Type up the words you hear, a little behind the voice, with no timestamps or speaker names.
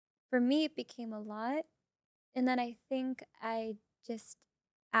for me, it became a lot. And then I think I just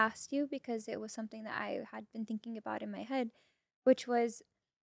asked you because it was something that I had been thinking about in my head, which was,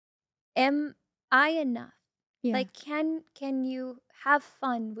 am I enough? Yeah. Like, can you have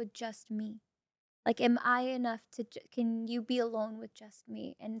fun with just me? Like, am I enough can you be alone with just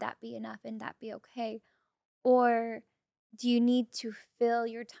me and that be enough and that be okay? Or do you need to fill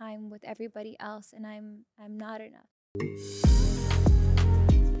your time with everybody else and I'm not enough?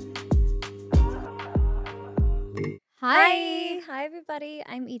 Hi. Hi everybody.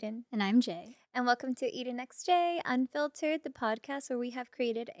 I'm Eden. And I'm Jay. And welcome to Eden XJ Unfiltered, the podcast where we have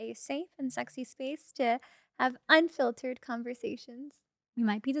created a safe and sexy space to have unfiltered conversations. We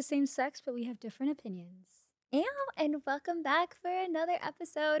might be the same sex, but we have different opinions. Yeah, and welcome back for another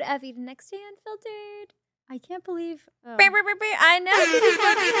episode of Eden XJ Unfiltered. I can't believe. I know you just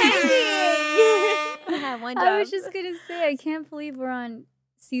left me hanging. I have one job. I was just gonna say I can't believe we're on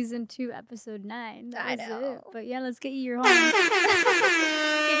season 2, episode 9. That I was know. it. But yeah, let's get you your horns.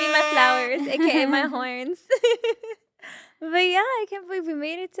 Give me my flowers, aka my horns. But yeah, I can't believe we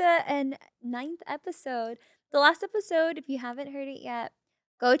made it to a ninth episode. The last episode, if you haven't heard it yet,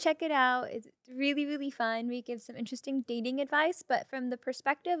 go check it out. It's really, really fun. We give some interesting dating advice, but from the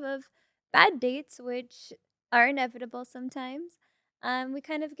perspective of bad dates, which are inevitable sometimes. We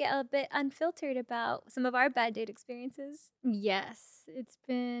kind of get a bit unfiltered about some of our bad date experiences. Yes, it's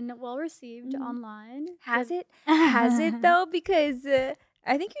been well received online. Has it? Has it though? Because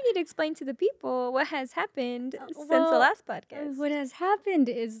I think you need to explain to the people what has happened since the last podcast. What has happened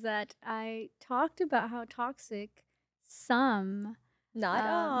is that I talked about how toxic some, Not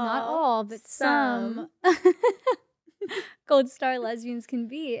not all, but some Gold Star lesbians can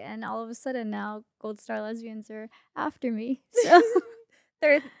be, and all of a sudden now Gold Star lesbians are after me. So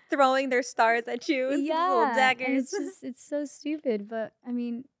they're throwing their stars at you with little and daggers. it's so stupid, but I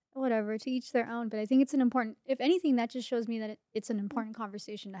mean, whatever, to each their own. But I think it's an important, if anything, that just shows me that it's an important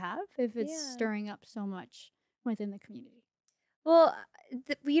conversation to have if it's Yeah. stirring up so much within the community. Well,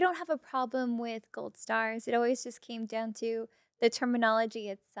 we don't have a problem with gold stars. It always just came down to the terminology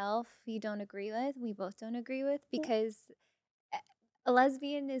itself we don't agree with. We both don't agree with because a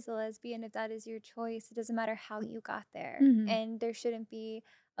lesbian is a lesbian if that is your choice. It doesn't matter how you got there. Mhm. And there shouldn't be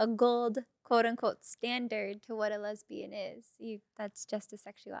a gold quote unquote standard to what a lesbian is. That's just a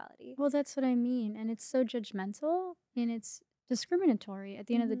sexuality. Well, that's what I mean. And it's so judgmental and it's discriminatory at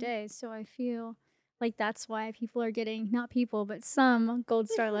the end of the Mhm. day. So I feel like that's why people are getting, not people, but some Gold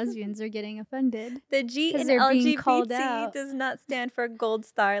Star lesbians are getting offended. The G 'Cause in they're being called LGBT out. does not stand for gold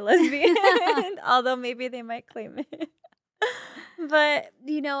star lesbian, although maybe they might claim it. But,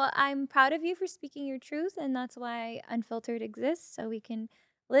 I'm proud of you for speaking your truth, and that's why Unfiltered exists, so we can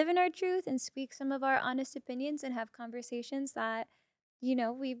live in our truth and speak some of our honest opinions and have conversations that,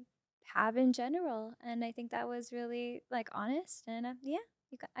 we have in general. And I think that was really, honest, and, yeah,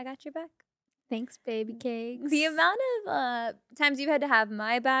 I got your back. Thanks, baby cakes. The amount of times you've had to have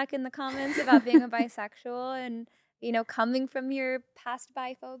my back in the comments about being a bisexual and, coming from your past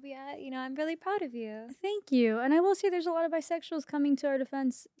biphobia, I'm really proud of you. Thank you. And I will say there's a lot of bisexuals coming to our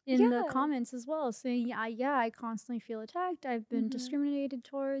defense in the Yeah. comments as well, saying, yeah, I constantly feel attacked. I've been Mhm. discriminated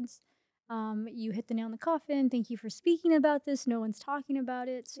towards. You hit the nail in the coffin. Thank you for speaking about this. No one's talking about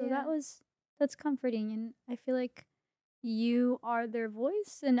it. So Yeah. that's comforting. And I feel like you are their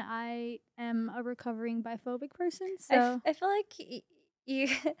voice, and I am a recovering biphobic person. So I feel like you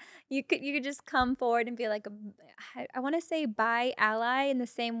you could just come forward and be like I want to say bi ally in the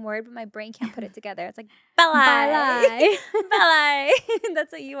same word, but my brain can't put it together. It's like balai. Balai.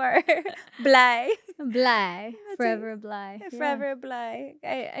 That's what you are. Blai. Bly. That's Forever Bly. Yeah. Forever Blai.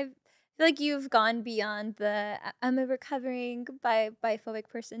 I feel like you've gone beyond I'm a recovering biphobic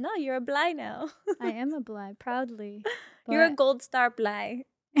person. No, you're a Blai now. I am a Bly, proudly. You're a but- gold star Blai.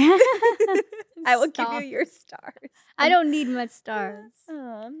 I will give you Stop. your stars. I don't need much stars.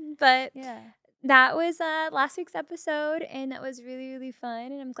 But Yeah. that was last week's episode, and that was really, really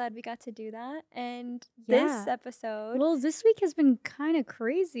fun, and I'm glad we got to do that. And this Yeah. episode, Well, this week has been kind of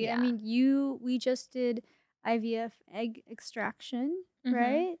crazy. Yeah. I mean, we just did IVF egg extraction, Mhm.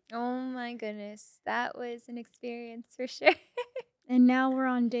 right? Oh my goodness, that was an experience for sure. And now we're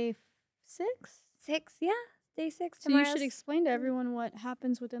on day 6. 6, yeah, day 6 So you tomorrow. should explain to everyone what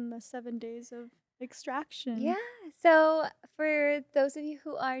happens within the 7 days of extraction. Yeah. So, for those of you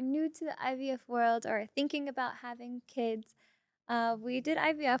who are new to the IVF world or are thinking about having kids, we did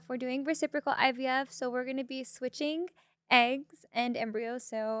IVF. We're doing reciprocal IVF. So, we're going to be switching eggs and embryos.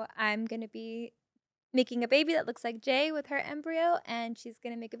 So, I'm going to be making a baby that looks like Jay with her embryo, and she's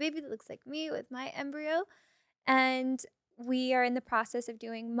going to make a baby that looks like me with my embryo. And we are in the process of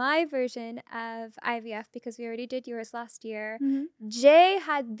doing my version of IVF because we already did yours last year. Jay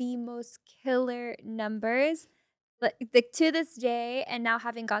had the most killer numbers. Like to this day, and now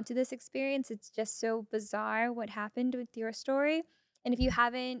having gone through this experience, it's just so bizarre what happened with your story. And if you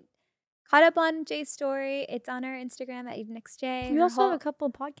haven't caught up on Jay's story, it's on our Instagram at EvenXJ. We also have a couple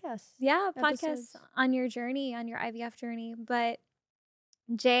of podcasts. Podcasts on your journey, on your IVF journey. But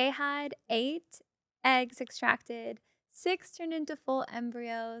Jay had 8 eggs extracted, 6 turned into full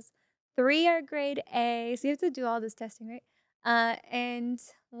embryos, 3 are grade A. So you have to do all this testing, right? And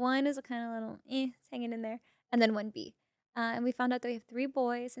 1 is a kind of little it's hanging in there, and then 1 B. And we found out that we have 3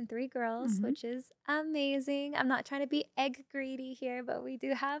 boys and 3 girls, which is amazing. I'm not trying to be egg greedy here, but we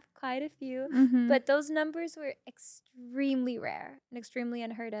do have quite a few. But those numbers were extremely rare and extremely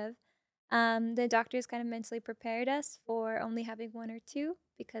unheard of. The doctors kind of mentally prepared us for only having 1 or 2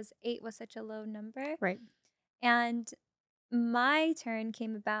 because 8 was such a low number. Right. And my turn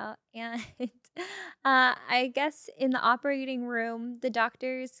came about, and I guess in the operating room, the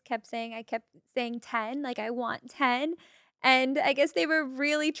doctors kept saying, I kept saying 10, like I want 10. And I guess they were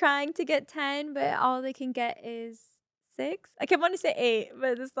really trying to get 10, but all they can get is 6. I kept wanting to say 8,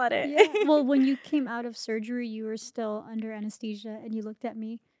 but that's not it. Yeah. Well, when you came out of surgery, you were still under anesthesia, and you looked at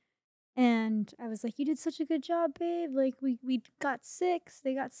me, and I was like, "You did such a good job, babe. Like we got 6.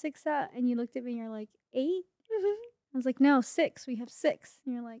 They got 6 out." And you looked at me, and you're like, 8? I was like, "No, 6. We have 6."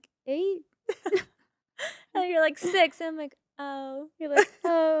 And you're like, 8? And you're like 6. And I'm like, oh. You're like,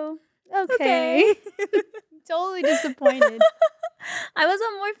 oh, okay. Totally disappointed. I was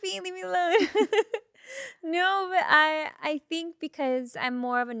on morphine. Leave me alone. No, but I think because I'm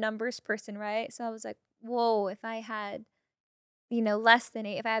more of a numbers person, right? So I was like, whoa, if I had, less than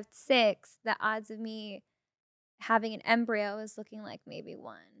 8, if I have 6, the odds of me having an embryo is looking like maybe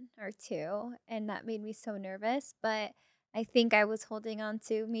 1 or 2. And that made me so nervous. But I think I was holding on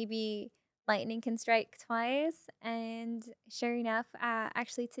to maybe lightning can strike twice. And sure enough,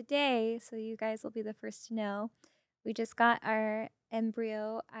 actually today, so you guys will be the first to know, we just got our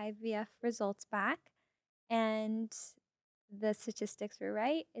embryo IVF results back. And the statistics were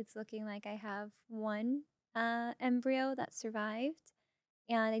right. It's looking like I have 1 embryo that survived.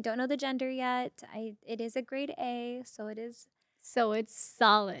 And I don't know the gender yet. It is a grade A, so it's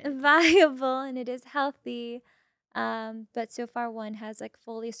solid, viable, and it is healthy. But so far 1 has like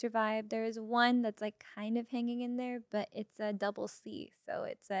fully survived. There is 1 that's like kind of hanging in there, but it's a double C, so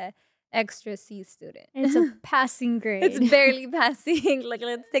it's a extra C student. It's a passing grade. It's barely passing. Like,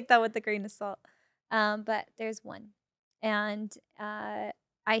 let's take that with a grain of salt. But there's 1, and I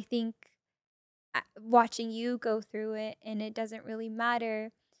think watching you go through it, and it doesn't really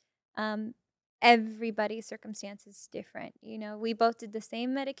matter. Everybody's circumstance is different. We both did the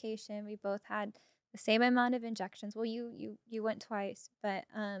same medication. We both had the same amount of injections. Well, you went twice, but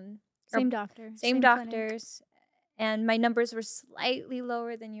same doctor, same doctors, and my numbers were slightly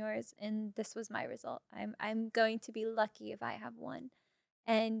lower than yours, and this was my result. I'm going to be lucky if I have 1,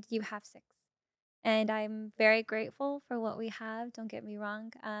 and you have 6. And I'm very grateful for what we have. Don't get me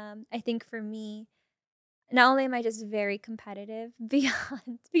wrong. I think for me, not only am I just very competitive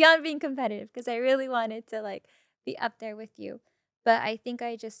beyond being competitive, because I really wanted to like be up there with you, but I think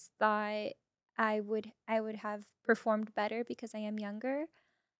I just thought I would have performed better because I am younger.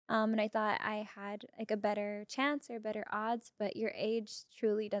 And I thought I had like a better chance or better odds, but your age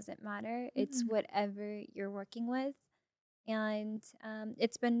truly doesn't matter. It's whatever you're working with. And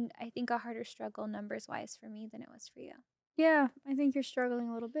it's been, I think, a harder struggle numbers-wise for me than it was for you. Yeah, I think you're struggling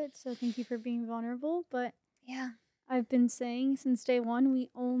a little bit, so thank you for being vulnerable. But yeah, I've been saying since day 1, we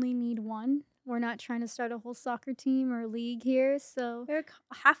only need 1. We're not trying to start a whole soccer team or league here, so we're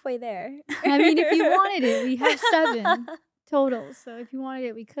halfway there. I mean, if you wanted it, we have 7 total. So if you wanted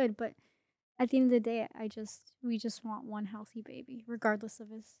it, we could. But at the end of the day, we just want 1 healthy baby, regardless of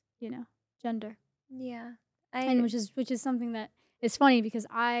his, gender. Yeah. And which is something that is funny because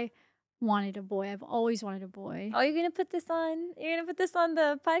I wanted a boy. I've always wanted a boy. Oh, you're gonna put this on? You're gonna put this on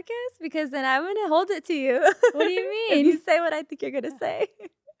the podcast? Because then I'm gonna hold it to you. What do you mean? If you say what I think you're gonna say.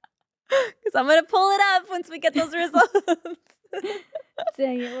 Because I'm gonna pull it up once we get those results.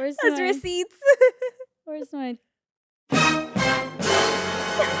 Dang it! Where's those receipts? Where's my? Oh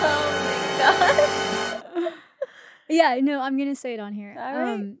my god. Yeah, no, I'm gonna say it on here. All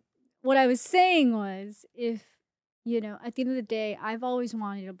right. What I was saying was, if at the end of the day, I've always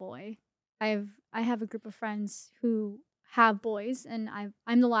wanted a boy. I have a group of friends who have boys, and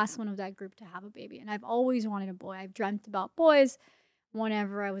I'm the last one of that group to have a baby, and I've always wanted a boy. I've dreamt about boys.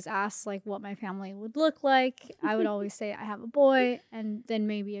 Whenever I was asked like what my family would look like, I would always say I have a boy and then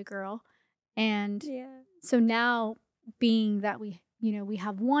maybe a girl. And so now being that we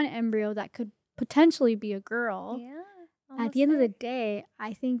have one embryo that could potentially be a girl. Yeah. At Almost the end of the there. day,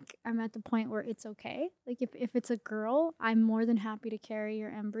 I think I'm at the point where it's okay. Like if it's a girl, I'm more than happy to carry your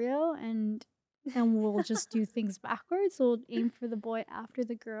embryo and we'll just do things backwards. We'll aim for the boy after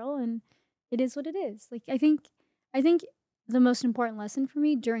the girl and it is what it is. Like I think the most important lesson for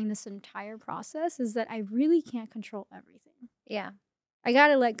me during this entire process is that I really can't control everything. Yeah. I got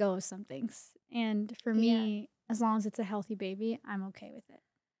to let go of some things. And for Yeah. me, as long as it's a healthy baby, I'm okay with it.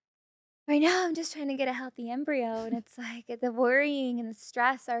 Right now, I'm just trying to get a healthy embryo, and it's like the worrying and the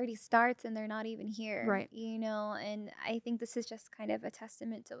stress already starts, and they're not even here, Right. you know? And I think this is just kind of a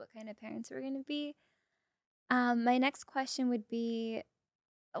testament to what kind of parents we're going to be. My next question would be,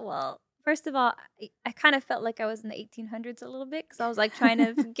 well, first of all, I kind of felt like I was in the 1800s a little bit because I was like trying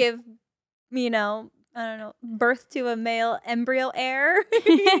to give, I don't know, birth to a male embryo heir.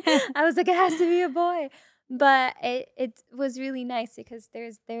 I was like, it has to be a boy. But it was really nice because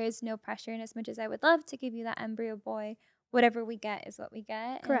there is no pressure, and as much as I would love to give you that embryo boy, whatever we get is what we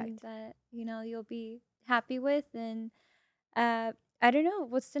get, Correct. and that you'll be happy with. And uh, I don't know,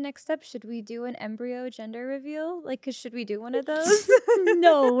 what's the next step? Should we do an embryo gender reveal? Like, should we do one of those?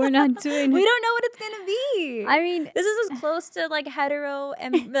 No, we're not doing We it. don't know what it's gonna be. I mean, This is as close to like hetero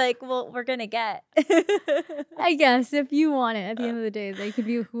and like what we're gonna get. I guess if you want it, at the end of the day, they could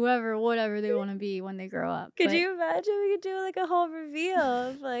be whoever, whatever they want to be when they grow up. Could But you imagine we could do like a whole reveal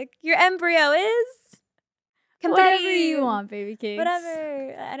of like your embryo is whatever confetti, you want, baby cakes.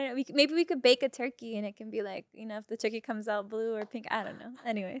 whatever. I don't know. Maybe we could bake a turkey and it can be like, if the turkey comes out blue or pink. I don't know.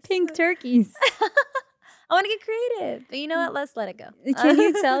 Anyways, Pink turkeys. I want to get creative, but you know what? Let's let it go. Can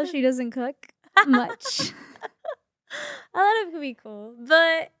you tell she doesn't cook much? I thought it could be cool,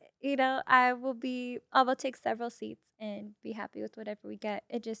 but I will take several seats and be happy with whatever we get.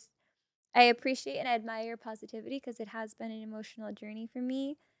 I appreciate and admire your positivity because it has been an emotional journey for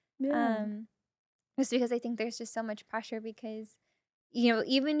me. Yeah. Just because I think there's just so much pressure because,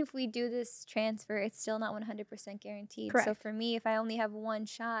 even if we do this transfer, it's still not 100% guaranteed. So Correct. for me, if I only have one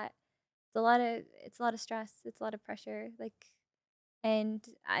shot, it's a lot of stress. It's a lot of pressure. Like, and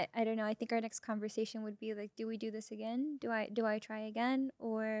I don't know. I think our next conversation would be like, do we do this again? Do I try again,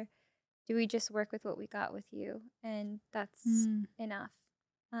 or do we just work with what we got with you, and that's Mm. enough?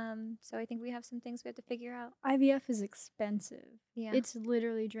 So I think we have some things we have to figure out. IVF is expensive. Yeah. It's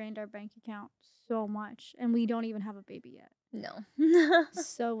literally drained our bank account so much, and we don't even have a baby yet. No.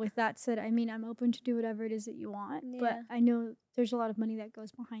 So with that said, I mean, I'm open to do whatever it is that you want, but Yeah. I know there's a lot of money that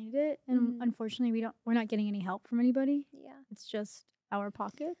goes behind it, and Mhm. unfortunately, we're not getting any help from anybody. Yeah. It's just our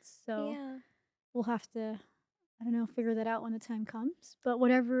pockets. So Yeah. we'll have to, I don't know, figure that out when the time comes. But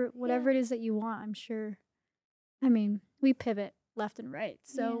whatever Yeah. it is that you want, I'm sure. I mean, we pivot left and right,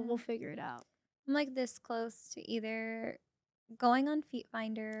 so Yeah. we'll figure it out. I'm like this close to either going on Feet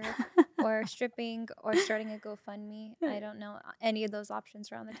Finder or stripping or starting a GoFundMe. I don't know any of those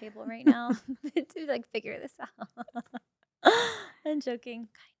options are on the table right now to like figure this out. I'm joking,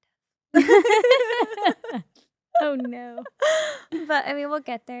 kind of. Oh no. But I mean, we'll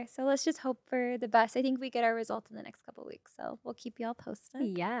get there. So let's just hope for the best. I think we get our results in the next couple weeks. So we'll keep y'all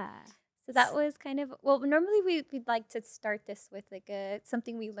posted. Yeah. So that was kind of, well, normally we'd like to start this with like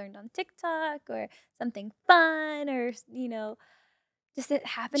something we learned on TikTok or something fun or, just it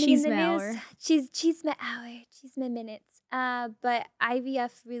happening in the Cheeseman news. hour. Cheeseman hour, cheeseman minutes. But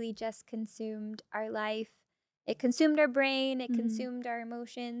IVF really just consumed our life. It consumed our brain. It Mhm. consumed our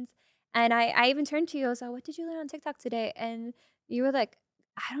emotions. And I even turned to you. I was like, "What did you learn on TikTok today?" And you were like,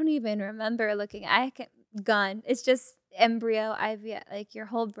 "I don't even remember looking. I can gone. It's just embryo IVF. Like your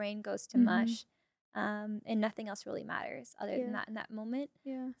whole brain goes to Mhm. mush, and nothing else really matters other than Yeah. that in that moment.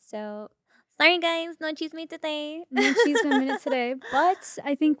 Yeah. So sorry, guys, no cheeseman today. No cheeseman minute today, but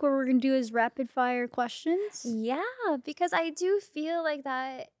I think what we're gonna do is rapid fire questions. Yeah, because I do feel like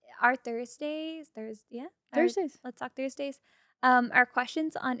that our Thursdays. Let's Talk Thursdays. Our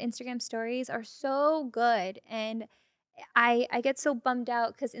questions on Instagram stories are so good, and I get so bummed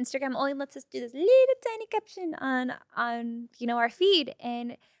out because Instagram only lets us do this little tiny caption on our feed,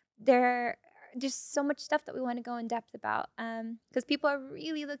 and there just so much stuff that we want to go in depth about. Because people are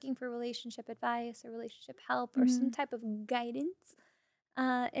really looking for relationship advice or relationship help or some Mhm. type of guidance.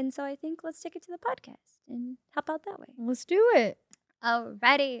 And so I think let's take it to the podcast and help out that way. Let's do it.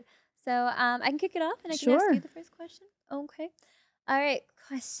 Alrighty. So I can kick it off and I can ask you Sure. the first question. Okay. All right.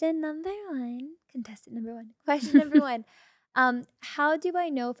 Question number one. Contestant number one. Question number one. How do I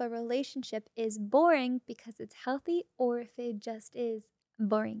know if a relationship is boring because it's healthy or if it just is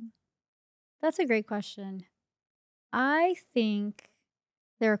boring? That's a great question. I think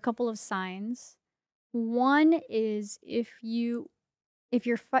there are a couple of signs. One is if you're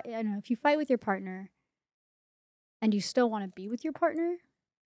I don't know, if you fight with your partner and you still wanna be with your partner,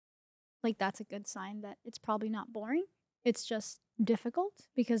 like, that's a good sign that it's probably not boring. It's just difficult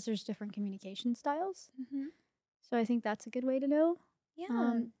because there's different communication styles. Mhm. So I think that's a good way to know.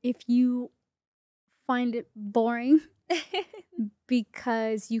 Yeah. If you find it boring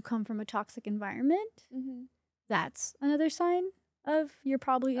because you come from a toxic environment, Mhm. that's another sign of you're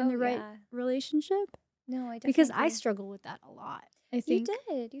probably in Oh, the right yeah. relationship, No, I because definitely I agree. struggle with that a lot. I You think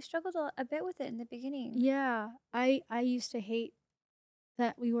did. You struggled a bit with it in the beginning. yeah, I used to hate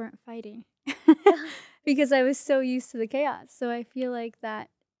that we weren't fighting because I was so used to the chaos. So I feel like that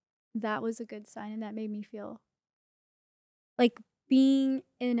was a good sign and that made me feel like being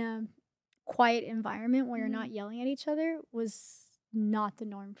in a quiet environment where you're not Mhm. yelling at each other was not the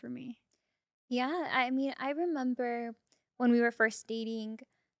norm for me. Yeah, I mean, I remember when we were first dating,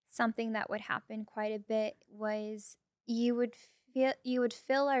 something that would happen quite a bit was you would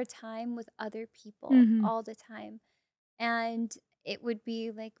fill our time with other people Mhm. all the time. And it would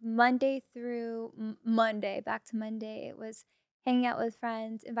be like Monday through Monday, back to Monday. It was hanging out with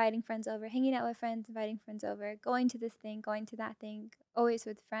friends, inviting friends over, hanging out with friends, inviting friends over, going to this thing, going to that thing, always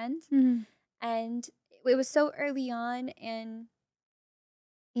with friends. Mhm. And it was so early on, and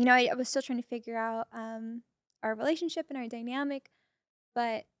I was still trying to figure out our relationship and our dynamic,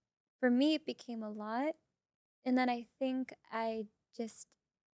 but for me, it became a lot. And then I think I just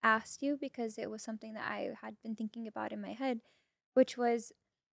asked you because it was something that I had been thinking about in my head, which was,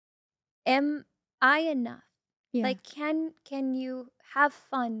 am I enough? Yeah. Like, can you have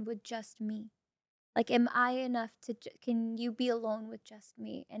fun with just me? Like, am I enough can you be alone with just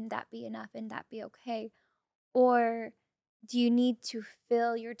me and that be enough and that be okay? Or do you need to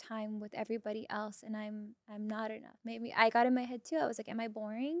fill your time with everybody else and I'm not enough? Maybe I got in my head too. I was like, am I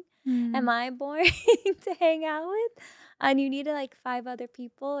boring? Am Mm. I boring to hang out with? And you need like five other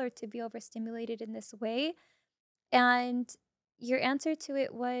people or to be overstimulated in this way. And your answer to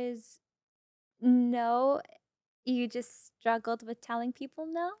it was no. You just struggled with telling people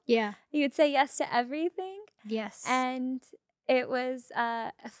no. Yeah. You would say yes to everything. Yes. And it was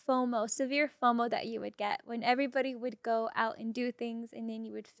a FOMO, severe FOMO that you would get when everybody would go out and do things, and then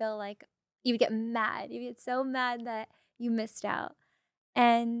you would feel like you would get mad. You would get so mad that you missed out.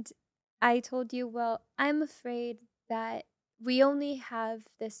 And I told you, well, I'm afraid that we only have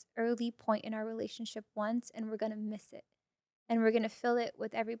this early point in our relationship once, and we're going to miss it. And we're going to fill it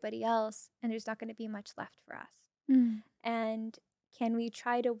with everybody else, and there's not going to be much left for us. Mm. And can we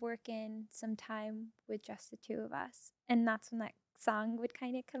try to work in some time with just the two of us? And that's when that song would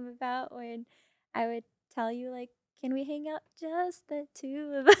kind of come about, when I would tell you, like, can we hang out just the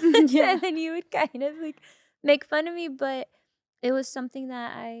two of us? And Yeah. then you would kind of like make fun of me. But it was something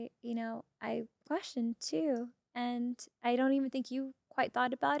that I questioned too. And I don't even think you quite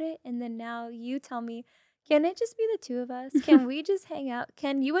thought about it. And then now you tell me, can it just be the two of us? Can we just hang out?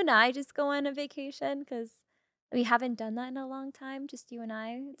 Can you and I just go on a vacation? Because we haven't done that in a long time, just you and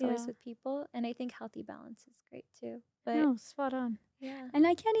I. It's always Yeah. with people, and I think healthy balance is great too. But No, spot on. yeah. And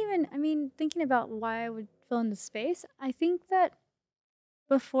I can't even I mean, thinking about why I would fill in the space, I think that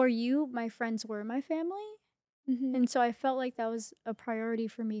before you, my friends were my family. Mhm. And so I felt like that was a priority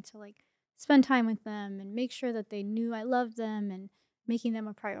for me to like spend time with them and make sure that they knew I loved them and making them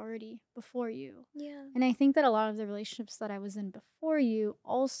a priority before you. Yeah. And I think that a lot of the relationships that I was in before you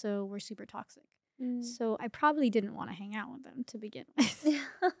also were super toxic. Mm. So I probably didn't want to hang out with them to begin with.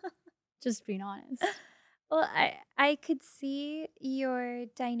 Just being honest. Well, I could see your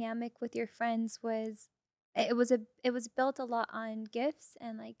dynamic with your friends was it was built a lot on gifts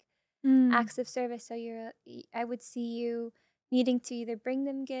and like Mm. acts of service. So I would see you needing to either bring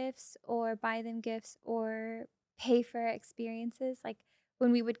them gifts or buy them gifts or pay for experiences. Like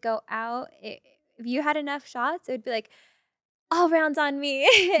when we would go out, if you had enough shots, it would be like all rounds on me.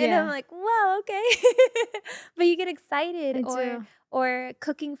 And I'm Yeah, like, "Wow, okay." But you get excited, I do. or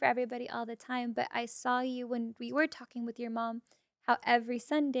cooking for everybody all the time. But I saw you when we were talking with your mom, how every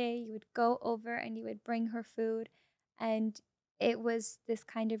Sunday you would go over and you would bring her food, and it was this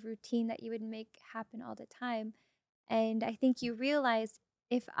kind of routine that you would make happen all the time. And I think you realized,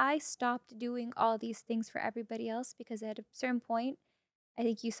 if I stopped doing all these things for everybody else, because at a certain point I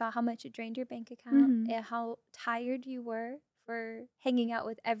think you saw how much it drained your bank account Mhm. and how tired you were for hanging out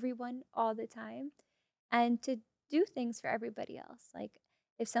with everyone all the time, and to do things for everybody else. Like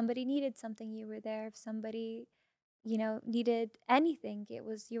if somebody needed something, you were there. If somebody, needed anything,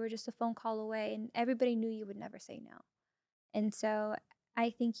 you were just a phone call away, and everybody knew you would never say no. And so I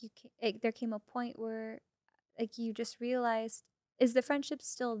think there came a point where like you just realized, is the friendship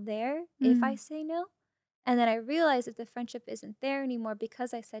still there if I Mhm. say no? And then I realized if the friendship isn't there anymore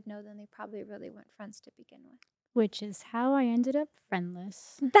because I said no, then they probably really weren't friends to begin with. Which is how I ended up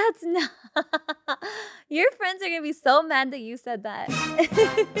friendless. That's not. Your friends are gonna be so mad that you said that.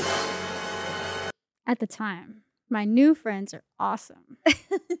 At the time, my new friends are awesome.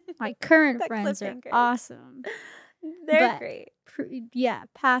 My current That friends are cliffhanger. awesome. They're But great. yeah,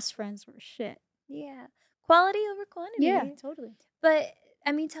 past friends were shit. Yeah. Quality over quantity. Yeah, totally. But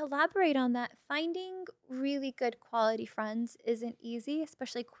I mean, to elaborate on that, finding really good quality friends isn't easy,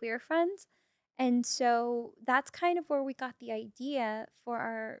 especially queer friends. And so that's kind of where we got the idea for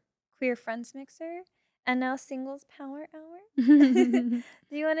our queer friends mixer and now singles power hour. Do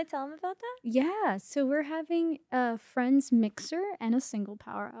you want to tell them about that? Yeah, so we're having a friends mixer and a single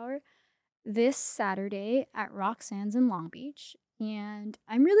power hour this Saturday at Roxanne's in Long Beach. And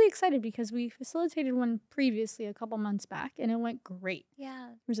I'm really excited because we facilitated one previously a couple months back and it went great. Yeah.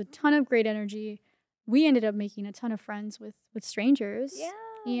 There was a ton of great energy. We ended up making a ton of friends with strangers. Yeah.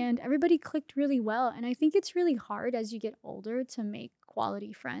 And everybody clicked really well. And I think it's really hard as you get older to make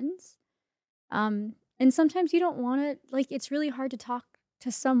quality friends. And sometimes you don't want to, like, it's really hard to talk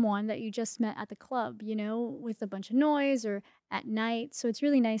to someone that you just met at the club, with a bunch of noise or at night. So it's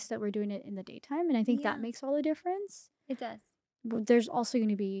really nice that we're doing it in the daytime. And I think that Yeah. makes all the difference. It does. But there's also going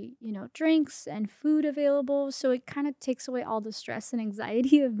to be, drinks and food available. So it kind of takes away all the stress and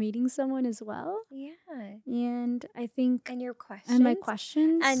anxiety of meeting someone as well. Yeah. And I think, And your questions. and my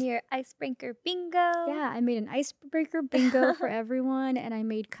questions. And your icebreaker bingo. Yeah, I made an icebreaker bingo for everyone. And I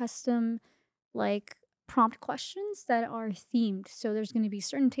made custom, like, prompt questions that are themed. So there's going to be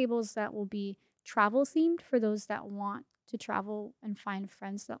certain tables that will be travel themed for those that want to travel and find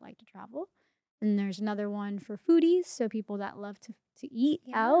friends that like to travel. And there's another one for foodies, so people that love to eat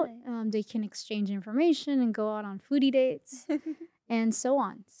out. They can exchange information and go out on foodie dates and so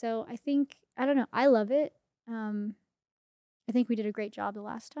on. So I think, I don't know, I love it. I think we did a great job the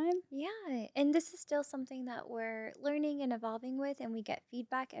last time. Yeah, and this is still something that we're learning and evolving with, and we get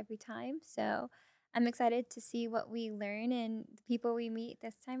feedback every time. So I'm excited to see what we learn and the people we meet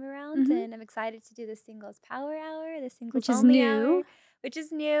this time around. Mhm. And I'm excited to do the singles power hour, the singles Which is only new. hour, which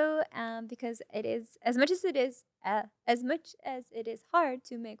is new because it is as much as it is hard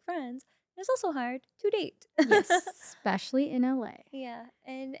to make friends. It's also hard to date. Yes, especially in LA. Yeah,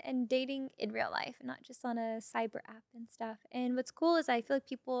 and dating in real life, not just on a cyber app and stuff. And what's cool is I feel like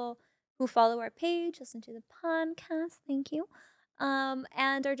people who follow our page, listen to the podcast, thank you,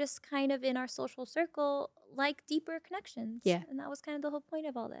 and are just kind of in our social circle, like deeper connections. Yeah. And that was kind of the whole point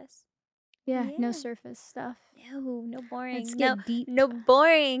of all this. Yeah, no Yeah. surface stuff. No boring. Let's No, get deep. no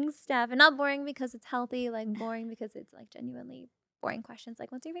boring stuff. And not boring because it's healthy, like boring because it's like genuinely boring questions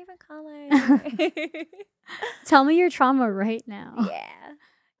like, what's your favorite color? Tell me your trauma right now. Yeah.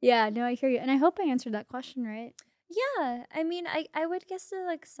 Yeah, no, I hear you. And I hope I answered that question right. Yeah, I mean, I would guess to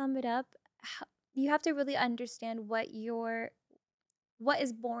like sum it up, you have to really understand what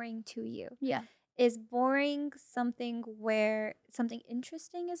is boring to you. Yeah. Is boring something where something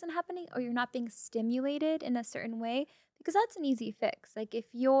interesting isn't happening or you're not being stimulated in a certain way? Because that's an easy fix. Like if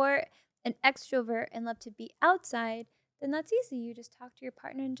you're an extrovert and love to be outside, then that's easy. You just talk to your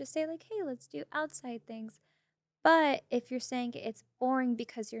partner and just say like, "Hey, let's do outside things." But if you're saying it's boring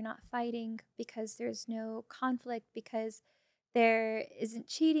because you're not fighting, because there's no conflict, because there isn't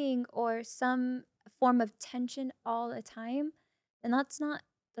cheating or some form of tension all the time, then that's not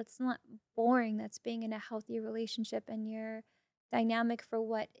boring. That's being in a healthy relationship and your dynamic for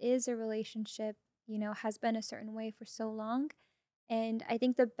what is a relationship, has been a certain way for so long. And I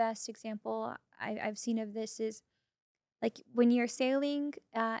think the best example I've seen of this is like when you're sailing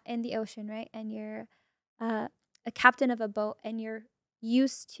in the ocean, right? And you're uh, a captain of a boat and you're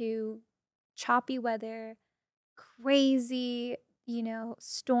used to choppy weather, crazy,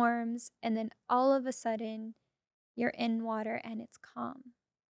 storms, and then all of a sudden you're in water and it's calm.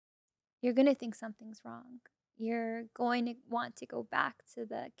 You're going to think something's wrong. You're going to want to go back to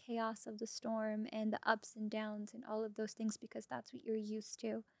the chaos of the storm and the ups and downs and all of those things because that's what you're used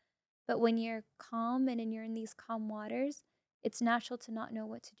to. But when you're calm and you're in these calm waters, it's natural to not know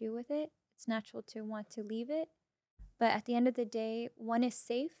what to do with it. It's natural to want to leave it. But at the end of the day, one is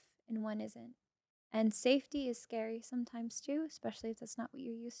safe and one isn't. And safety is scary sometimes too, especially if that's not what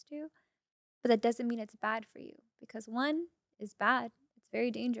you're used to. But that doesn't mean it's bad for you because one is bad, it's very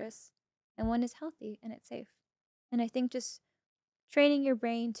dangerous, and one is healthy and it's safe. And I think just training your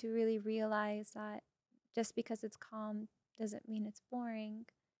brain to really realize that just because it's calm doesn't mean it's boring.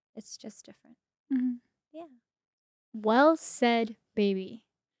 It's just different. Mhm. Yeah. Well said, baby.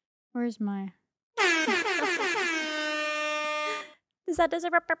 Where's my Does that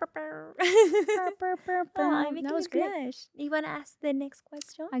deserve a Burr, burr, burr, I'm burr. making That me was great. blush. You want to ask the next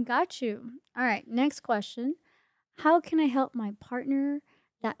question? I got you. All right, next question. How can I help my partner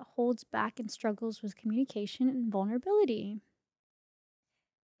that holds back and struggles with communication and vulnerability?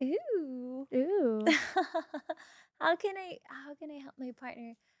 Ooh. Ooh. How can I help my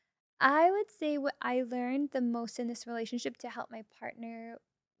partner? I would say what I learned the most in this relationship to help my partner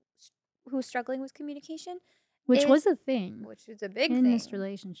s- who's struggling with communication Which is, was a thing which is a big in this thing,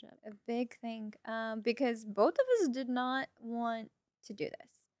 relationship. because both of us did not want to do this.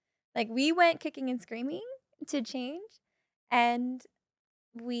 Like we went kicking and screaming to change, and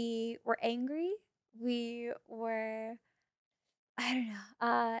we were angry. We were, I don't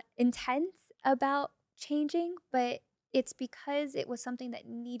know, intense about changing, but it's because it was something that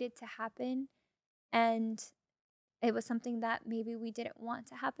needed to happen, and it was something that maybe we didn't want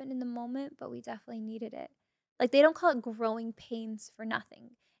to happen in the moment, but we definitely needed it. Like they don't call it growing pains for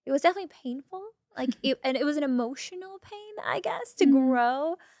nothing. It was definitely painful. And it was an emotional pain, I guess, to Mm.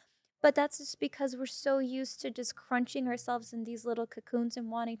 grow. But that's just because we're so used to just crunching ourselves in these little cocoons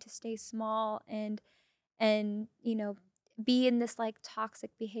and wanting to stay small and be in this like toxic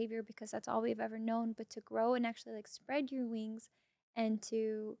behavior because that's all we've ever known. But to grow and actually like spread your wings and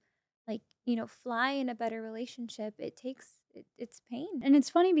to fly in a better relationship, it's pain. And it's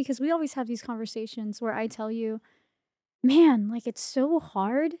funny because we always have these conversations where I tell you, man, like it's so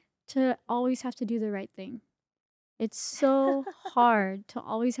hard to always have to do the right thing. It's so hard to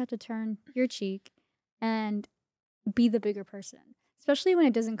always have to turn your cheek and be the bigger person, especially when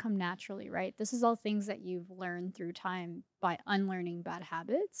it doesn't come naturally, right? This is all things that you've learned through time by unlearning bad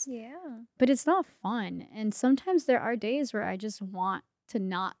habits, Yeah. but it's not fun. And sometimes there are days where I just want to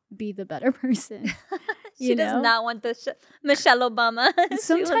not be the better person, She you does know? not want the Michelle Obama. She wants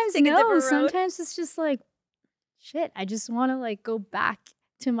to Sometimes take a no, different road. sometimes it's just like, shit, I just want to like go back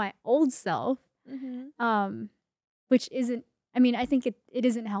to my old self. Mm-hmm. Which isn't, I mean, I think it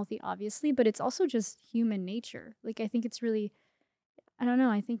isn't healthy, obviously, but it's also just human nature. Like, I think it's really, I don't know,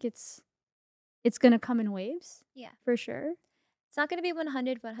 I think it's gonna come in waves Yeah. for sure. It's not going to be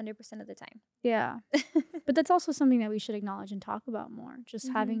 100% of the time. Yeah. But that's also something that we should acknowledge and talk about more. Just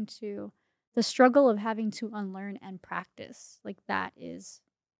Mhm. having to, the struggle of having to unlearn and practice, like, that is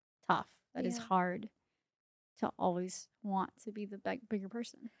tough. That is Yeah. hard to always want to be the bigger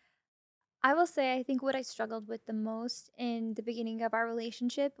person. I will say, I think what I struggled with the most in the beginning of our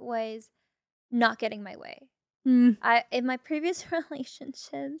relationship was not getting my way. Mm. In my previous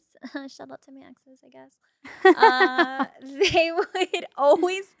relationships, shout out to my exes, I guess.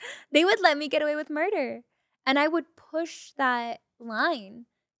 They would let me get away with murder, and I would push that line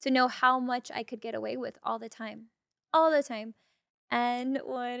to know how much I could get away with all the time, all the time. And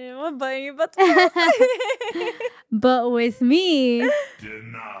what button you about to press? But with me,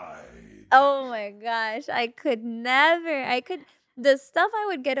 Denied. Oh my gosh, the stuff I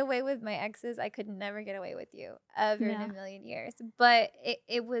would get away with my exes, I could never get away with you ever in yeah. a million years. But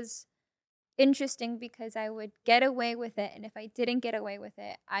it was interesting because I would get away with it, and if I didn't get away with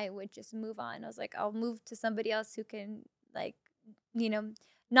it, I would just move on. I was like, I'll move to somebody else who can like, you know,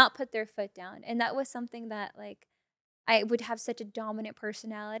 not put their foot down. And that was something that like I would have such a dominant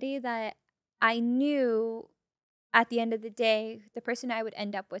personality that I knew at the end of the day, the person I would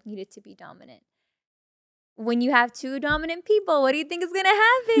end up with needed to be dominant. When you have two dominant people, what do you think is gonna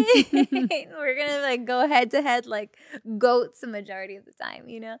happen? We're gonna like go head to head like goats the majority of the time,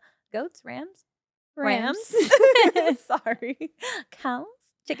 Goats, rams, rams. Sorry, cows,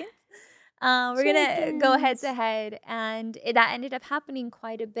 chickens. We're gonna go head to Chickens. head, and that ended up happening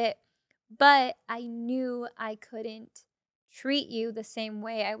quite a bit. But I knew I couldn't treat you the same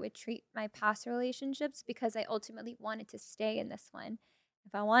way I would treat my past relationships because I ultimately wanted to stay in this one.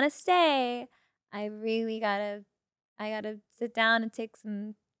 If I want to stay, I gotta sit down and take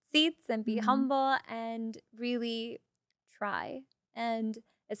some seats and be Mhm. humble and really try. And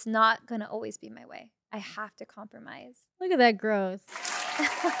it's not gonna always be my way. I have to compromise. Look at that growth.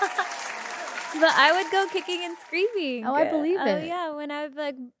 But I would go kicking and screaming. Oh, I believe Oh it. yeah, when I'd be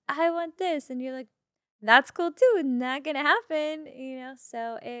like, I want this, and you're like, that's cool too. Not gonna happen,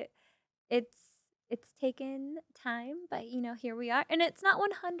 So it's it's taken time, but here we are, and it's not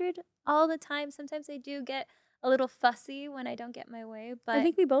 100 all the time. Sometimes I do get a little fussy when I don't get my way, I but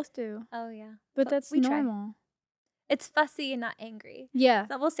think we both do, oh yeah, but that's we try. normal. It's fussy and not angry. Yeah.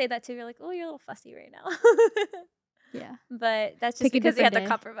 So we'll say that too. You're like, oh, you're a little fussy right now. Yeah. But that's just Pick a because we had different to day.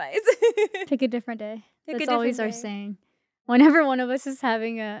 compromise. Pick a different day. Pick a That's always different our day. saying. Whenever one of us is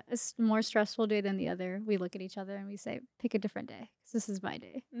having a more stressful day than the other, we look at each other and we say, pick a different day, 'cause this is my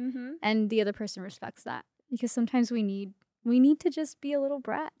day. Mm-hmm. And the other person respects that because sometimes we need we need to just be a little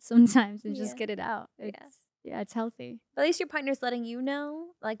brat sometimes and just Yeah. get it out. Yeah. It's healthy. But at least your partner's letting you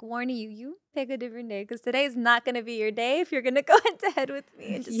know, like warning you, you pick a different day because today's not going to be your day if you're going to go head to head with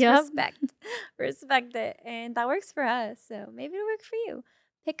me and just Yep. respect it. And that works for us. So maybe it'll work for you.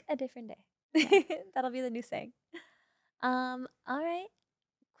 Pick a different day. Yeah. That'll be the new saying. All right.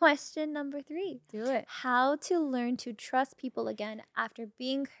 Question number 3. Do it. How to learn to trust people again after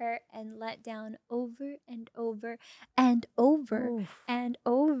being hurt and let down over and over and over Oof. and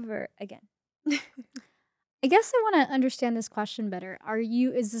over again. I guess I want to understand this question better.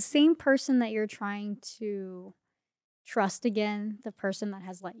 Is the same person that you're trying to trust again the person that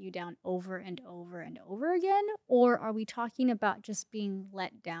has let you down over and over and over again? Or are we talking about just being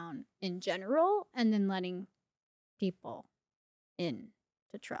let down in general and then people in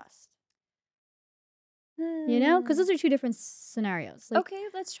to trust? You know, because those are two different scenarios. Like, Okay,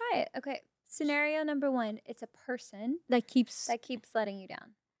 let's try it. Okay, scenario number 1, it's a person that keeps that keeps letting you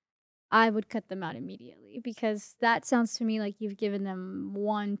down. I would cut them out immediately because that sounds to me like you've given them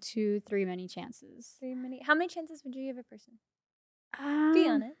 1, 2, 3 many chances. How many chances would you give a person? Be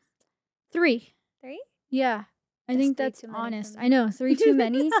honest. 3. 3? Yeah, I That's think 3 that's too many for honest. me. I know 3 too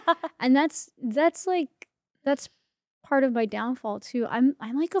many, and that's part of my downfall too. I'm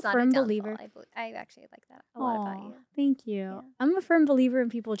like a It's not firm downfall. believer. I actually like that a lot about Aw, you. thank you. Yeah. I'm a firm believer in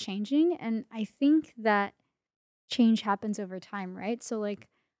people changing, and I think that change happens over time, right? So like,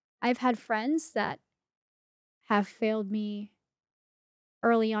 I've had friends that have failed me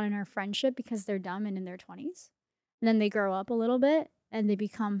early on in our friendship because they're dumb and in their 20s. And then they grow up a little bit and they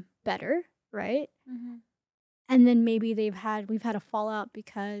become better, right? Mm-hmm. And then maybe we've had a fallout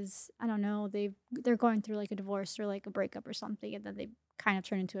because I don't know, they're going through like a divorce or like a breakup or something, and then they kind of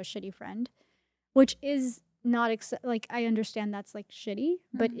turn into a shitty friend, which is not like, I understand that's like shitty,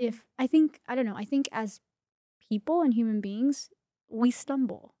 but Mhm. I think as people and human beings, we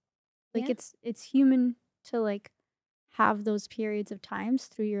stumble. Like, Yeah. it's human to like have those periods of times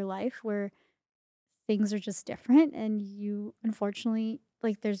through your life where things are just different and you unfortunately,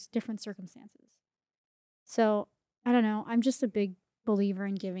 like, there's different circumstances. So I don't know, I'm just a big believer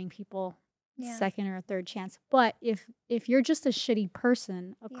in giving people Yeah. second or a third chance. But if you're just a shitty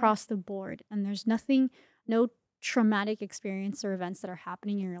person across the board and there's no traumatic experience or events that are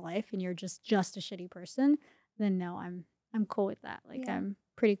happening in your life and you're just a shitty person, then no, I'm cool with that. Like, Yeah. I'm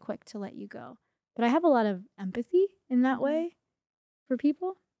pretty quick to let you go. But I have a lot of empathy in that Mhm. way for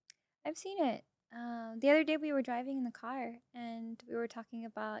people. I've seen it. The other day we were driving in the car and we were talking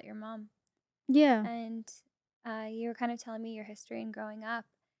about your mom. Yeah. And you were kind of telling me your history and growing up.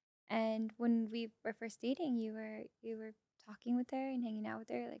 And when we were first dating, you were talking with her and hanging out with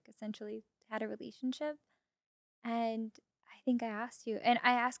her, like essentially had a relationship. And I think I asked you, and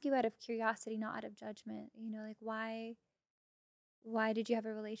I asked you out of curiosity, not out of judgment. You know, like why did you have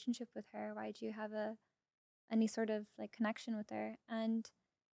a relationship with her? Why did you have any sort of like connection with her? And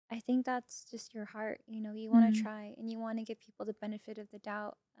I think that's just your heart. You know, you want to Mhm. try and you want to give people the benefit of the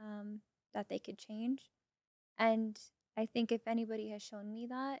doubt that they could change. And I think if anybody has shown me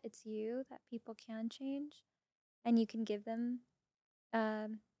that, it's you, that people can change and you can give them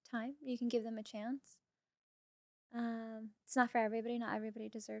time, you can give them a chance. It's not for everybody, not everybody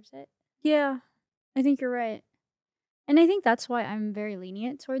deserves it. Yeah. I think you're right. And I think that's why I'm very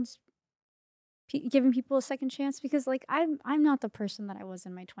lenient towards giving people a second chance, because like, I'm not the person that I was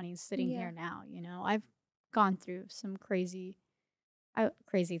in my 20s sitting Yeah. here now, you know. I've gone through some crazy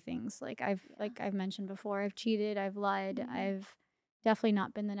things. Like, I've mentioned before, I've cheated, I've lied, Mhm. I've definitely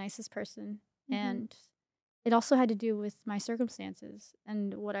not been the nicest person. Mhm. And it also had to do with my circumstances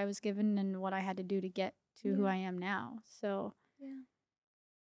and what I was given and what I had to do to get to who Yeah. I am now. So Yeah.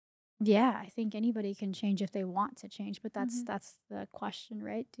 yeah, I think anybody can change if they want to change, but Mhm. that's the question,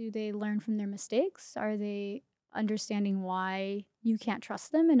 right? Do they learn from their mistakes? Are they understanding why you can't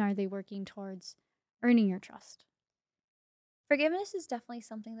trust them, and are they working towards earning your trust? Forgiveness is definitely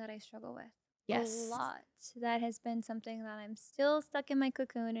something that I struggle with Yes. a lot. That has been something that I'm still stuck in my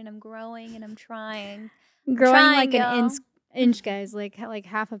cocoon and I'm growing and I'm trying. Growing Trying, like an y'all. inch, guys, like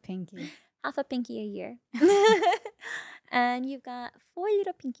half a pinky. Half a pinky a year. And you've got 4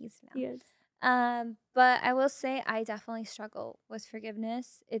 little pinkies now. Yes. But I will say I definitely struggle with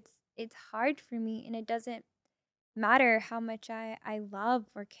forgiveness. It's hard for me, and it doesn't matter how much I love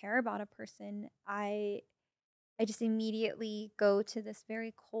or care about a person. I just immediately go to this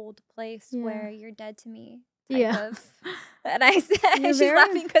very cold place Yeah. where you're dead to me type Yeah. of. And I said, You're she's very-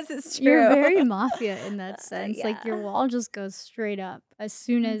 laughing because it's true. You're very mafia in that sense. Like, your Yeah. wall just goes straight up as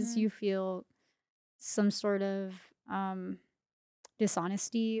soon as Mhm. you feel some sort of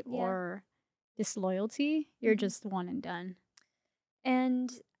dishonesty Yeah. or disloyalty. You're Mhm. just one and done.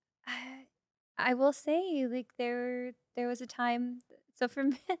 And I will say, like there was a time. So for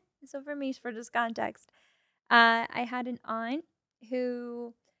me, so for me, for just context, I had an aunt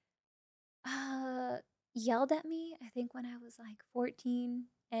who uh yelled at me. I think when I was like 14,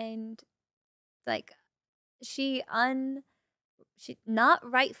 and like she un she not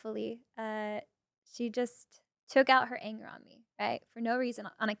rightfully, she just took out her anger on me, right? For no reason,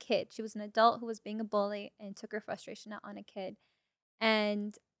 on a kid. She was an adult who was being a bully and took her frustration out on a kid.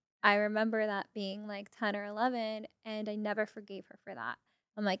 And I remember that being like 10 or 11, and I never forgave her for that.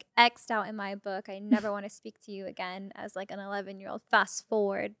 I'm like X'd out in my book. I never want to speak to you again as like an 11-year-old. Fast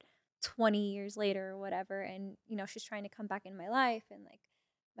forward 20 years later or whatever, and she's trying to come back in my life, and like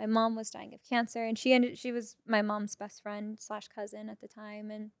my mom was dying of cancer, and she was my mom's best friend slash cousin at the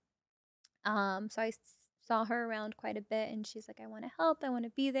time, and so saw her around quite a bit, and she's like, I want to help, I want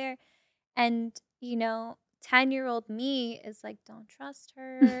to be there, and 10-year-old me is like, don't trust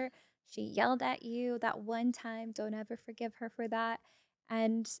her. She yelled at you that one time. Don't ever forgive her for that.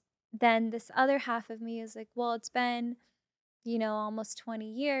 And then this other half of me is like, well, it's been, almost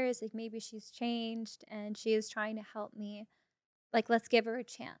 20 years. Like maybe she's changed and she is trying to help me. Like, let's give her a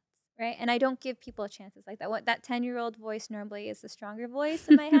chance. Right. And I don't give people chances like that. What that 10-year-old voice normally is the stronger voice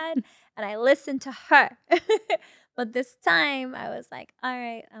in my head. And I listen to her. But this time I was like, all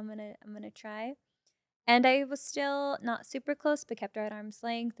right, I'm gonna try. And I was still not super close, but kept her at arm's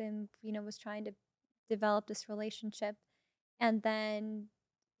length, and was trying to develop this relationship. And then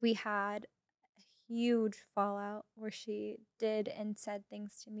we had a huge fallout where she did and said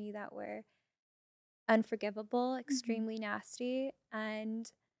things to me that were unforgivable, extremely nasty. And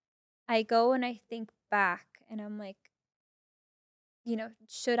I go and I think back and I'm like,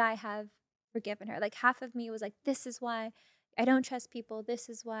 should I have forgiven her? Like half of me was like, this is why I don't trust people. This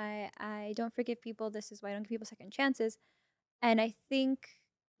is why I don't forgive people. This is why I don't give people second chances. And I think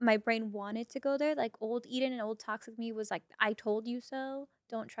my brain wanted to go there. Like old Eden and old toxic me was like, I told you so.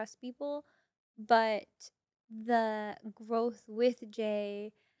 Don't trust people. But the growth with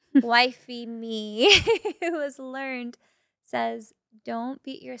Jay, wifey me, who has learned, says, don't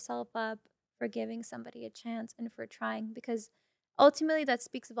beat yourself up for giving somebody a chance and for trying, because ultimately that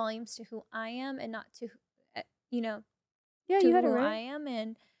speaks volumes to who I am and not to, you know, Yeah, to you had it who I right. am.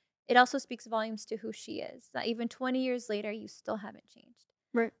 And it also speaks volumes to who she is. That even 20 years later, you still haven't changed.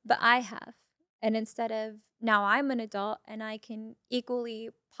 Right. But I have. And instead of now I'm an adult and I can equally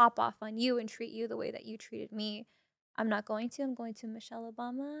pop off on you and treat you the way that you treated me, I'm not going to. I'm going to Michelle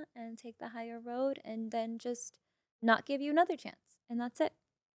Obama and take the higher road and then just not give you another chance. And that's it.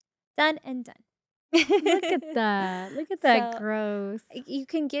 Done and done. Look at that. Look at that So, growth. you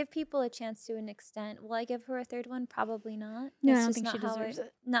can give people a chance to an extent. Will I give her a third one? Probably not. No, I That's don't just think she not how deserves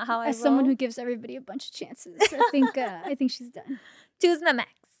it. not how I As someone roll. who gives everybody a bunch of chances, I think she's done. Two's my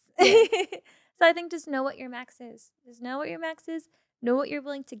max. Yeah. So I think just know what your max is. Just know what your max is. Know what you're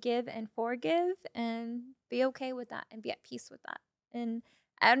willing to give and forgive, and be okay with that and be at peace with that. And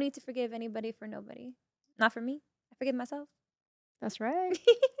I don't need to forgive anybody for nobody. Not for me. I forgive myself. That's right.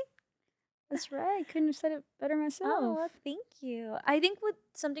 That's right. Couldn't have said it better myself. Oh, well, thank you. I think what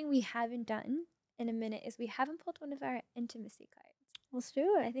something we haven't done in a minute is we haven't pulled one of our intimacy cards. Let's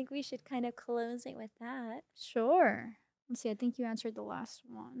do I it. think we should kind of close it with that. Sure. Let's see. I think you answered the last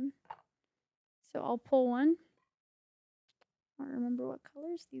one. So I'll pull one. I don't remember what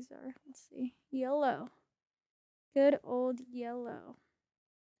colors these are. Let's see. Yellow. Good old yellow.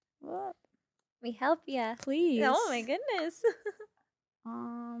 Whoop. We help ya. Please. Oh my goodness.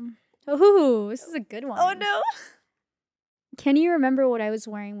 Oh, this is a good one. Oh no. Can you remember what I was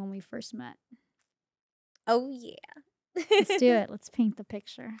wearing when we first met? Oh yeah. Let's do it. Let's paint the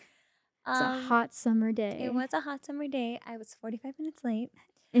picture. It's a Um, hot summer day It was a hot summer day. I was 45 minutes late.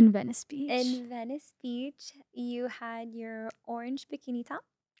 in Venice Beach. In Venice Beach, you had your orange bikini top.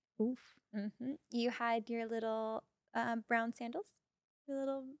 Oof. You had your little brown sandals, your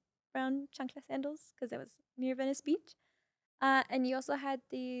little brown chancla sandals, because it was near Venice Beach. And you also had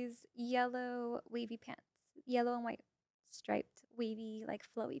these yellow wavy pants, yellow and white striped wavy, like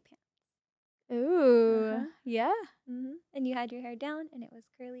flowy pants. Ooh. Uh-huh. Yeah. And you had your hair down, and it was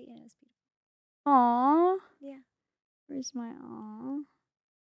curly, and it was beautiful. Aw. Yeah. Where's my aw?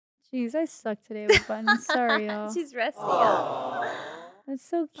 Jeez, I suck today with buttons. Sorry, y'all. She's resting up. That's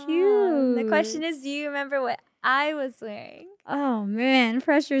so cute. The question is, do you remember what I was wearing? Oh man,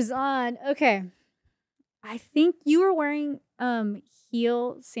 pressure's on. Okay. I think you were wearing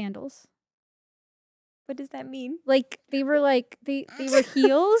heel sandals. What does that mean? Like they were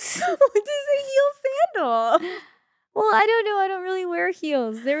heels. What is a heel sandal? Well, I don't know. I don't really wear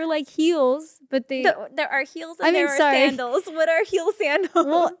heels. They were like heels, but they. There are heels and I mean, there are sorry. sandals. What are heel sandals?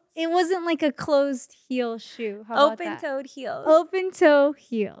 Well, it wasn't like a closed heel shoe. How about that? Open-toed heels. Open toe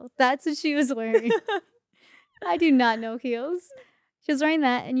heel. That's what she was wearing. I do not know heels. She was wearing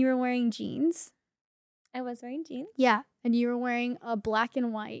that, and you were wearing jeans. I was wearing jeans. Yeah, and you were wearing a black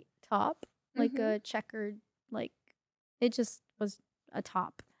and white top, like Mhm. a checkered, like it just was a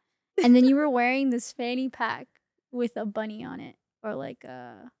top. And then you were wearing this fanny pack with a bunny on it, or like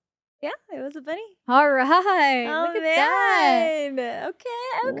a. Yeah, it was a bunny. All right, Oh, look at that. man.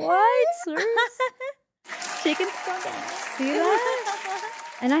 Okay. What? Chicken still down. See that?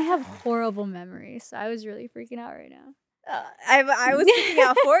 And I have horrible memories, so I was really freaking out right now. I was freaking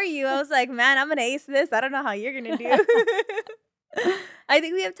out for you. I was like, man, I'm gonna ace this. I don't know how you're gonna do. I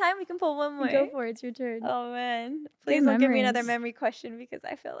think we have time. We can pull one more. Go for it. It's your turn. Oh man, Good please don't give me another memories. memory question because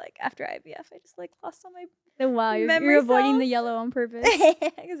I feel like after IVF, I just like lost all my Oh, wow, you're memory avoiding the cells. yellow on purpose.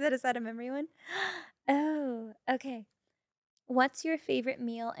 Is that a memory one? Oh, okay. What's your favorite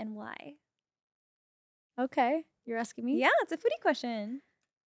meal and why? Okay, you're asking me? Yeah, it's a foodie question.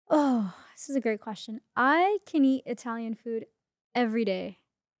 Oh, this is a great question. I can eat Italian food every day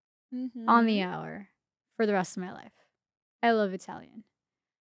on the hour for the rest of my life. I love Italian.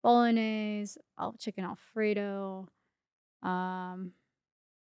 Bolognese, chicken Alfredo,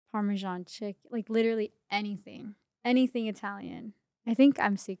 Parmesan chicken, like literally anything. Anything Italian. I think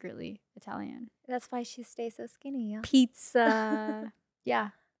I'm secretly Italian. That's why she stays so skinny. Yeah. Pizza. Yeah,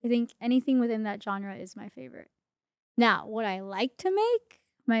 I think anything within that genre is my favorite. Now, what I like to make,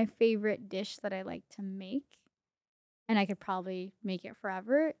 my favorite dish that I like to make, and I could probably make it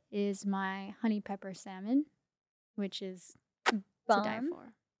forever, is my honey pepper salmon, which is to die Bomb.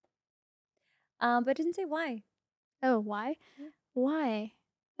 for. But it didn't say why. Oh, why? Yeah. Why?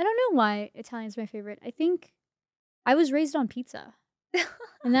 I don't know why Italian's my favorite. I think I was raised on pizza,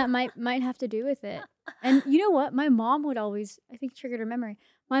 and that might have to do with it. And you know what? My mom would always, I think triggered her memory.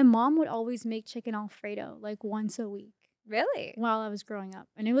 My mom would always make chicken Alfredo like once a week Really? while I was growing up,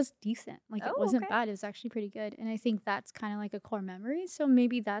 and it was decent. Like it Oh, wasn't okay. bad. It was actually pretty good. And I think that's kind of like a core memory. So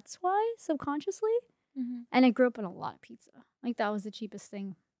maybe that's why subconsciously. Mm-hmm. And I grew up on a lot of pizza. Like that was the cheapest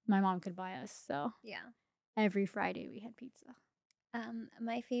thing my mom could buy us. So Yeah. every Friday we had pizza.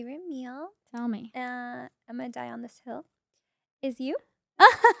 My favorite meal, Tell me. I'm gonna die on this hill, is you.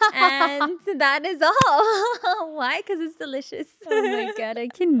 And that is all. Why? Because it's delicious. Oh my god, I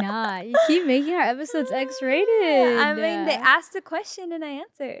cannot. You keep making our episodes X-rated. I mean, they asked a question and I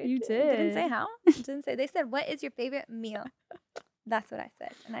answered. You It didn't say did. how. It didn't say. They said, "What is your favorite meal?" That's what I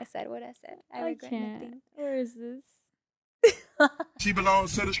said, and I said what I said. I regret can't. nothing. Where is this? She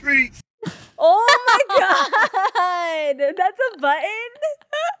belongs to the streets. Oh my god, that's a button.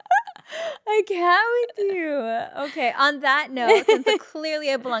 I can't with you. Okay, on that note, since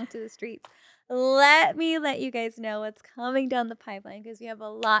clearly I belong to the streets, let me let you guys know what's coming down the pipeline because we have a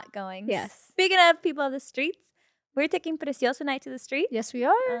lot going. Yes. Speaking of people of the streets, we're taking Preciosa Night to the streets. Yes, we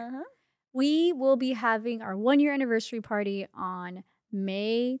are. Uh-huh. We will be having our 1-year anniversary party on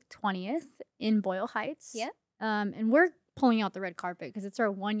May 20th in Boyle Heights. Yeah. And we're pulling out the red carpet because it's our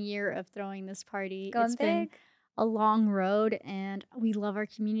 1 year of throwing this party. Going It's been big. a long road and we love our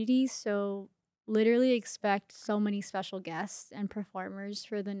community. So literally expect so many special guests and performers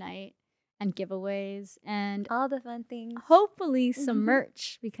for the night and giveaways and All the fun things. hopefully some Mhm.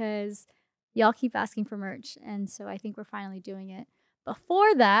 merch because y'all keep asking for merch. And so I think we're finally doing it.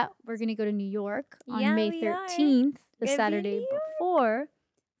 Before that, we're going to go to New York on Yeah, May we are. 13th, the Gonna be in Saturday New York. before.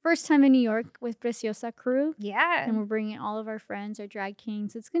 First time in New York with Preciosa crew. Yeah. And we're bringing all of our friends, our drag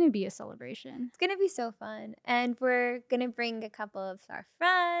kings. It's going to be a celebration. It's gonna be so fun, and we're gonna bring a couple of our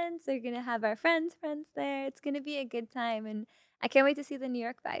friends. We're gonna have our friends' friends there. It's gonna be a good time, and I can't wait to see the New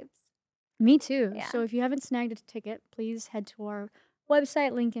York vibes. Me too. Yeah. So if you haven't snagged a ticket, please head to our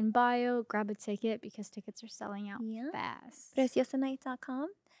website, link in bio, grab a ticket because tickets are selling out Yeah. fast. PreciosaNight.com.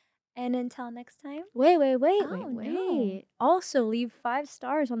 And until next time, Wait. Oh, no. Also, leave 5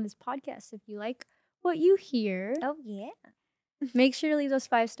 stars on this podcast if you like what you hear. oh yeah, Make sure to leave those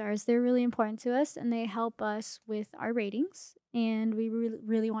 5 stars. They're really important to us and they help us with our ratings. And we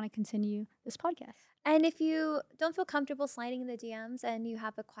really want to continue this podcast. and if you don't feel comfortable sliding in the DMs and you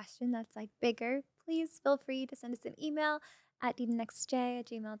have a question that's like bigger, please feel free to send us an email at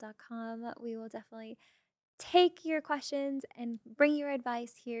dnextj@gmail.com. We will definitely take your questions and bring your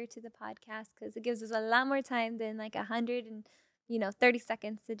advice here to the podcast because it gives us a lot more time than like 130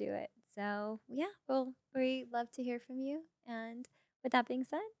 seconds to do it. So yeah, we love to hear from you. And with that being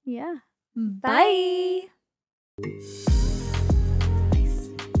said, Yeah. bye.